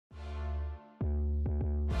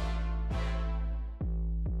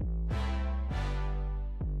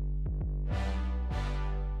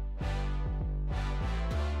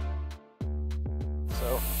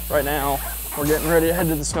right now we're getting ready to head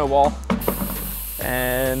to the Snowball,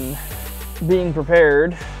 and being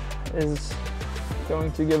prepared is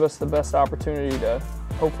going to give us the best opportunity to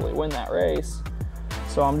hopefully win that race.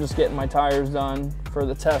 So I'm just getting my tires done for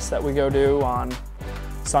the test that we go do on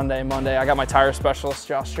Sunday, Monday. I got my tire specialist,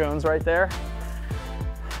 Josh Jones, right there.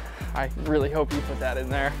 I really hope you put that in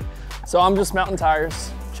there. So I'm just mounting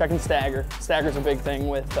tires, checking stagger. Stagger's a big thing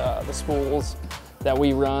with the spools that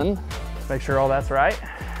we run. Let's make sure all that's right.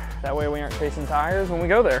 That way we aren't chasing tires when we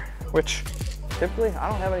go there, which typically I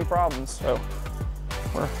don't have any problems. So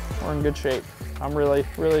we're in good shape. I'm really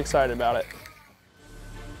excited about it.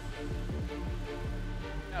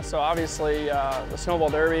 Yeah, so obviously the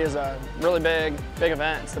Snowball Derby is a really big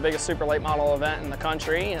event. It's the biggest super late model event in the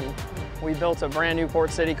country, and we built a brand new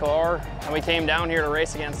Port City car and we came down here to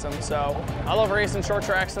race against them. So I love racing short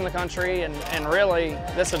tracks in the country, and really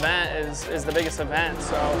this event is the biggest event.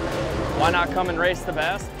 So why not come and race the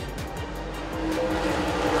best?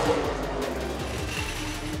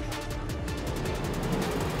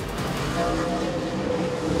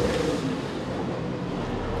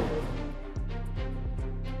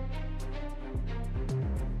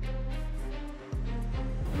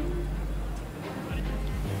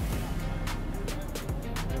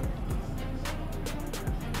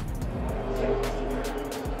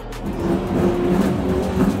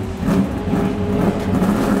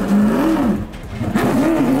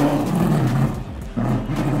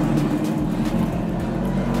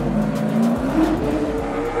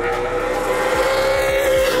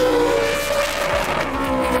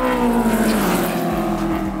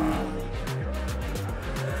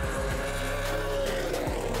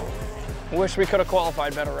 Wish we could have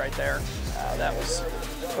qualified better right there. That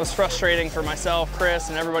was frustrating for myself, Chris,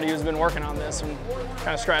 and everybody who's been working on this and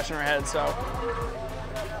kind of scratching our heads. So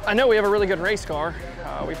I know we have a really good race car.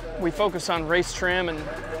 We focus on race trim and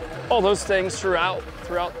all those things throughout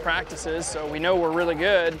practices, so we know we're really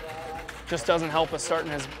good. Just doesn't help us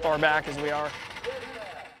starting as far back as we are.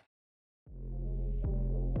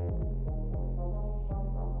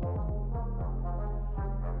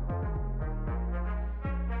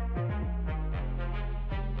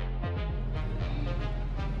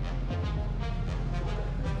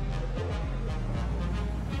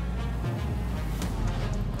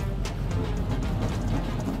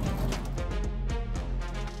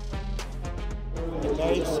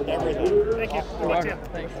 Everything. Thank you. You're welcome.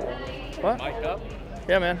 Thanks. What? Mic'd up?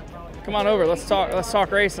 Yeah, man. Come on over. Let's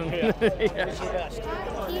talk racing. Yeah. Yeah.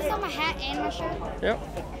 Can you sell my hat and my shirt? Yep.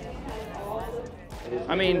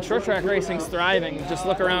 I mean, short track racing's thriving. Just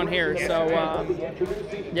look around here. So,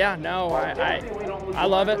 yeah, no, I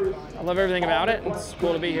love it. I love everything about it. It's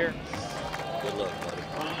cool to be here. Good luck, buddy.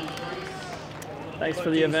 Thanks for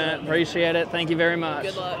the event. Appreciate it. Thank you very much.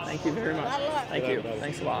 Good luck. Thank you very much. Thank you.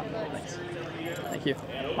 Thanks a lot. Thanks. Thank you.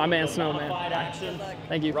 My man, Snowman. Action.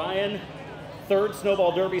 Thank you. Ryan, third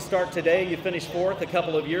Snowball Derby start today. You finished fourth a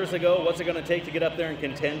couple of years ago. What's it going to take to get up there and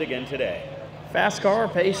contend again today? Fast car,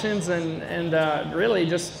 patience, and really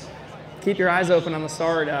just keep your eyes open on the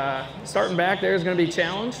start. Starting back there is going to be a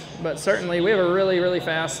challenge, but certainly we have a really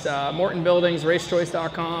fast Morton Buildings,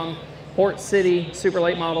 racechoice.com, Port City Super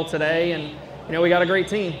Late Model today, and you know, we got a great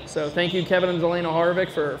team. So thank you, Kevin and Delana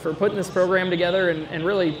Harvick, for putting this program together and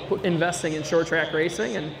really investing in short track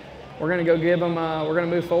racing. And we're going to go give them, we're going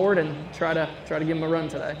to move forward and try to give them a run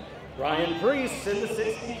today. Ryan Preece in the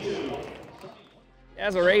 62.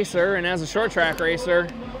 As a racer and as a short track racer,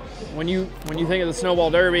 when you think of the Snowball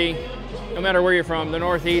Derby, no matter where you're from, the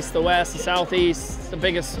Northeast, the West, the Southeast, it's the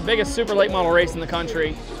biggest super late model race in the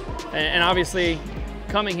country. And obviously,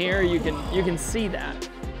 coming here, you can see that.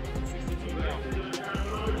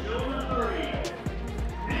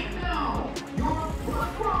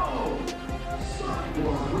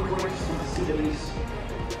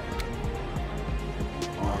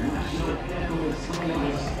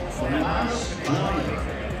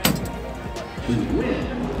 To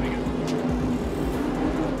win.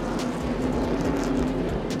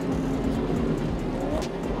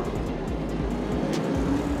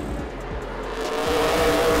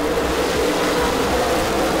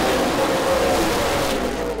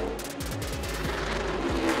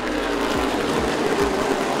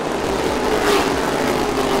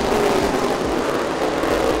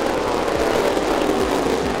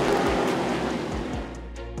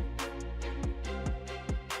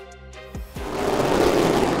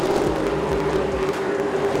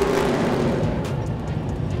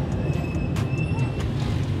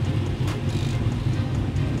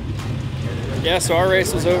 Yeah, so our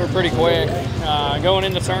race was over pretty quick. Going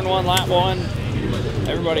into turn one, lap one,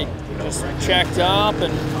 everybody just checked up,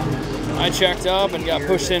 and I checked up and got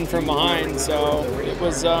pushed in from behind, so it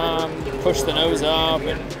was pushed the nose up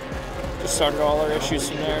and just started all our issues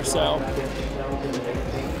from there. So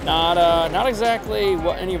not exactly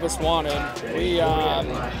what any of us wanted.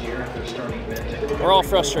 We're all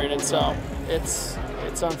frustrated, so it's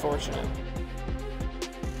unfortunate.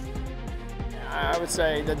 I would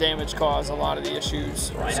say the damage caused a lot of the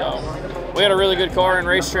issues. So we had a really good car in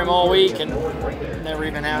race trim all week and never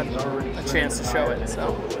even had a chance to show it.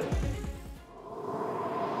 So.